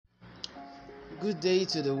Good day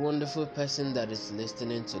to the wonderful person that is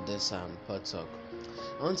listening to this pod talk.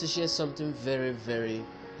 I want to share something very, very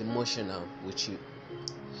emotional with you.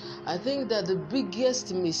 I think that the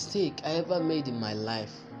biggest mistake I ever made in my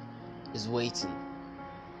life is waiting.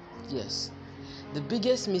 Yes, the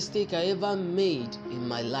biggest mistake I ever made in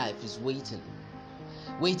my life is waiting.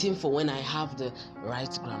 Waiting for when I have the right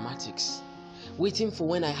grammatics. Waiting for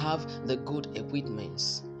when I have the good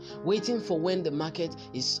equipments. Waiting for when the market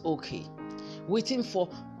is okay. Waiting for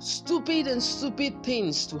stupid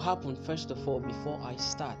things to happen first of all before I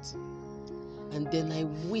start. And then I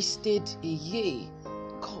wasted a year.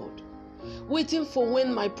 God. Waiting for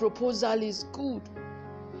when my proposal is good.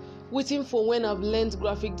 Waiting for when I've learned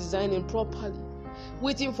graphic designing properly.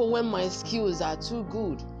 Waiting for when my skills are too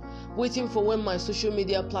good. Waiting for when my social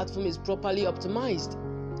media platform is properly optimized.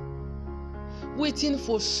 Waiting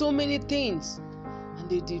for so many things, and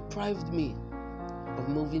they deprived me of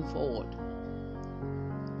moving forward.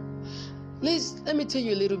 Let me tell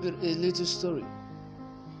you a little story.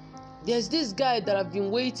 There's this guy that I've been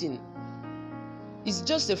waiting. It's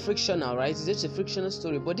just a frictional, right? It's just a frictional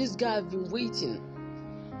story. But this guy I've been waiting.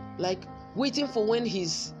 Like waiting for when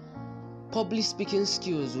his public speaking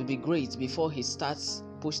skills will be great before he starts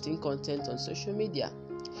posting content on social media.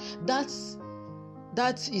 That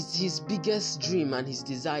is his biggest dream and his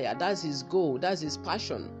desire. That's his goal. That's his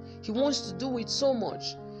passion. He wants to do it so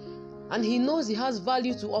much. And he knows he has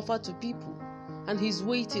value to offer to people. And he's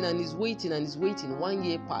waiting and he's waiting and he's waiting. 1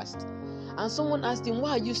 year passed. And someone asked him,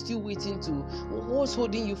 why are you still waiting what's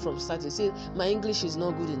holding you from starting? He said, my English is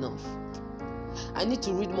not good enough. I need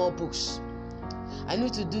to read more books. I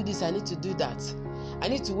need to do this, I need to do that. I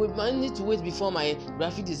need to wait before my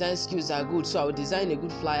graphic design skills are good, so I will design a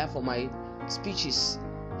good flyer for my speeches.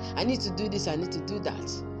 I need to do this, I need to do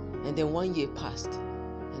that. And then 1 year passed.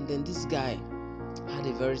 And then this guy had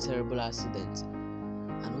a very terrible accident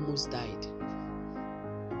and almost died.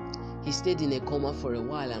 He stayed in a coma for a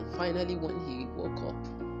while, and finally when he woke up,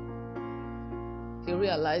 he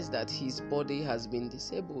realized that his body has been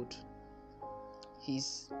disabled.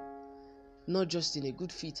 He's not just in a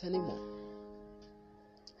good fit anymore.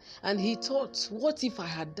 And he thought, what if I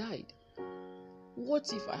had died?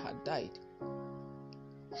 What if I had died?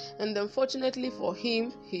 And unfortunately for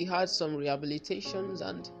him, he had some rehabilitations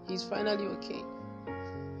and he's finally okay.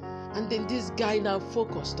 And then this guy now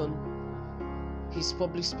focused on his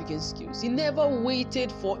public speaking skills. He never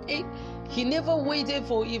waited for if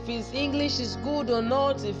his English is good or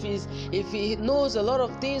not, if he knows a lot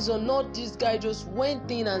of things or not. This guy just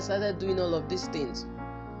went in and started doing all of these things.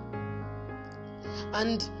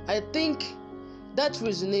 And I think that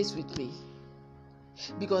resonates with me,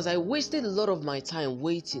 because I wasted a lot of my time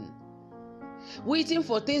waiting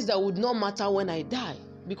for things that would not matter when I die.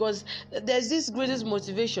 Because there's this greatest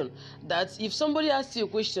motivation that if somebody asks you a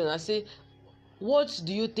question, I say, what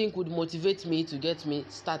do you think would motivate me to get me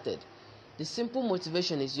started? The simple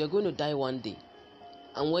motivation is you're going to die one day.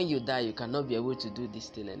 And when you die, you cannot be able to do this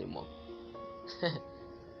thing anymore.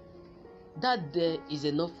 That there is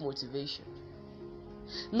enough motivation.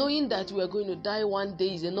 Knowing that we are going to die one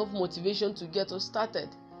day is enough motivation to get us started.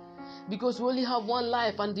 Because we only have one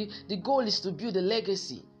life, and the goal is to build a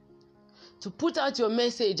legacy. To put out your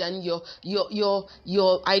message and your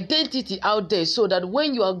identity out there, so that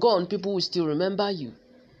when you are gone, people will still remember you.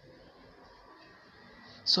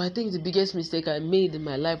 So I think the biggest mistake I made in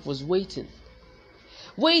my life was waiting.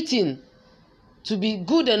 Waiting to be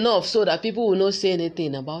good enough so that people will not say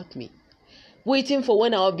anything about me. Waiting for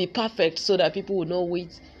when I will be perfect so that people will not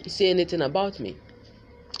say anything about me,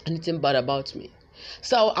 anything bad about me.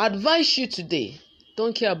 So I advise you today,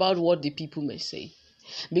 don't care about what the people may say.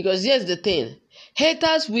 Because here's the thing,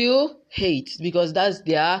 haters will hate because that's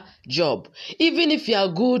their job. Even if you are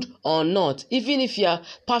good or not, even if you are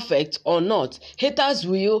perfect or not, haters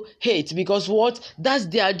will hate because what? That's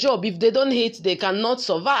their job. If they don't hate, they cannot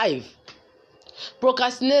survive.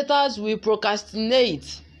 Procrastinators will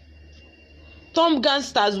procrastinate. Tom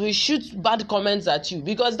gangsters will shoot bad comments at you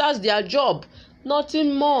because that's their job.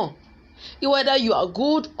 Nothing more. Whether you are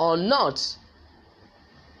good or not,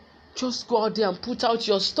 just go out there and put out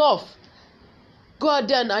your stuff. Go out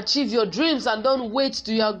there and achieve your dreams, and don't wait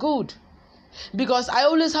till you are good. Because I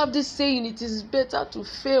always have this saying, it is better to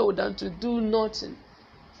fail than to do nothing.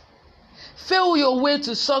 Fail your way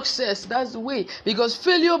to success. That's the way. Because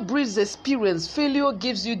failure breeds experience. Failure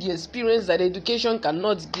gives you the experience that education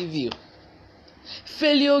cannot give you.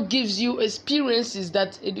 Failure gives you experiences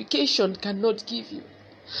that education cannot give you.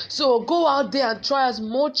 So go out there and try as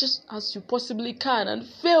much as you possibly can, and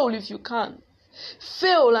fail if you can.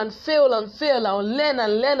 Fail and fail and fail and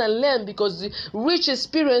learn because the rich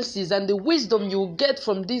experiences and the wisdom you get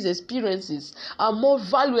from these experiences are more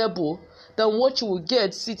valuable than what you will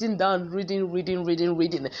get sitting down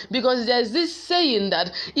reading. Because there's this saying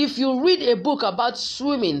that if you read a book about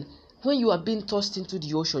swimming, when you are being tossed into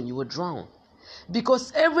the ocean, you will drown.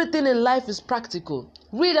 Because everything in life is practical.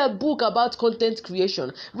 Read a book about content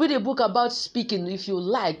creation. Read a book about speaking. If you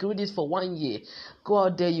like, read it for 1 year. Go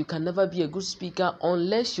out there. You can never be a good speaker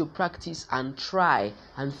unless you practice and try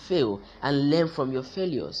and fail and learn from your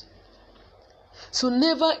failures. So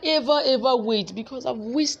never, ever wait, because I've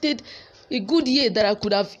wasted a good year that I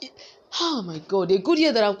could have... Oh my God, a good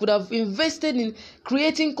year that I could have invested in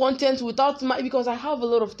creating content without because I have a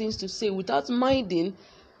lot of things to say, without minding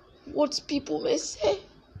what people may say.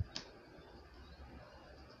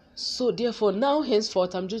 So therefore, now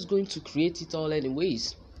henceforth, I'm just going to create it all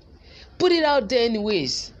anyways. Put it out there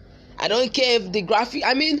anyways. I don't care if the graphic,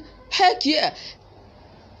 heck yeah.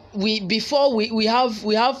 We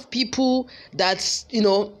have people that,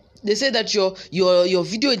 they say that your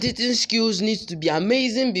video editing skills needs to be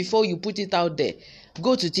amazing before you put it out there.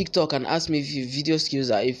 Go to TikTok and ask me if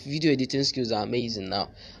video editing skills are amazing now.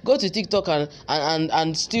 Go to TikTok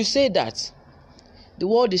and still say that. The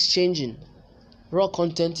world is changing. Raw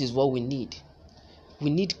content is what we need. We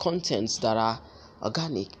need contents that are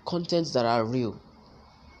organic, contents that are real,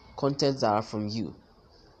 contents that are from you.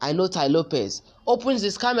 I know Tai Lopez opens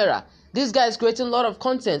his camera. This guy is creating a lot of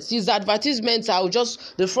content. His advertisements are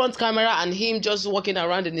just the front camera and him just walking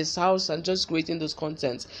around in his house and just creating those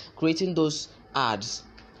contents, creating those ads.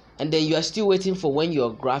 And then you are still waiting for when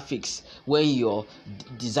your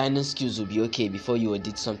designing skills will be okay before you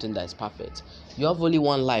edit something that is perfect. You have only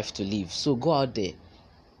one life to live, so go out there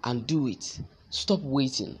and do it. Stop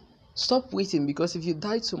waiting, because if you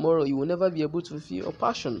die tomorrow, you will never be able to fulfill your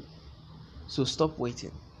passion. So stop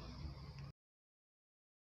waiting.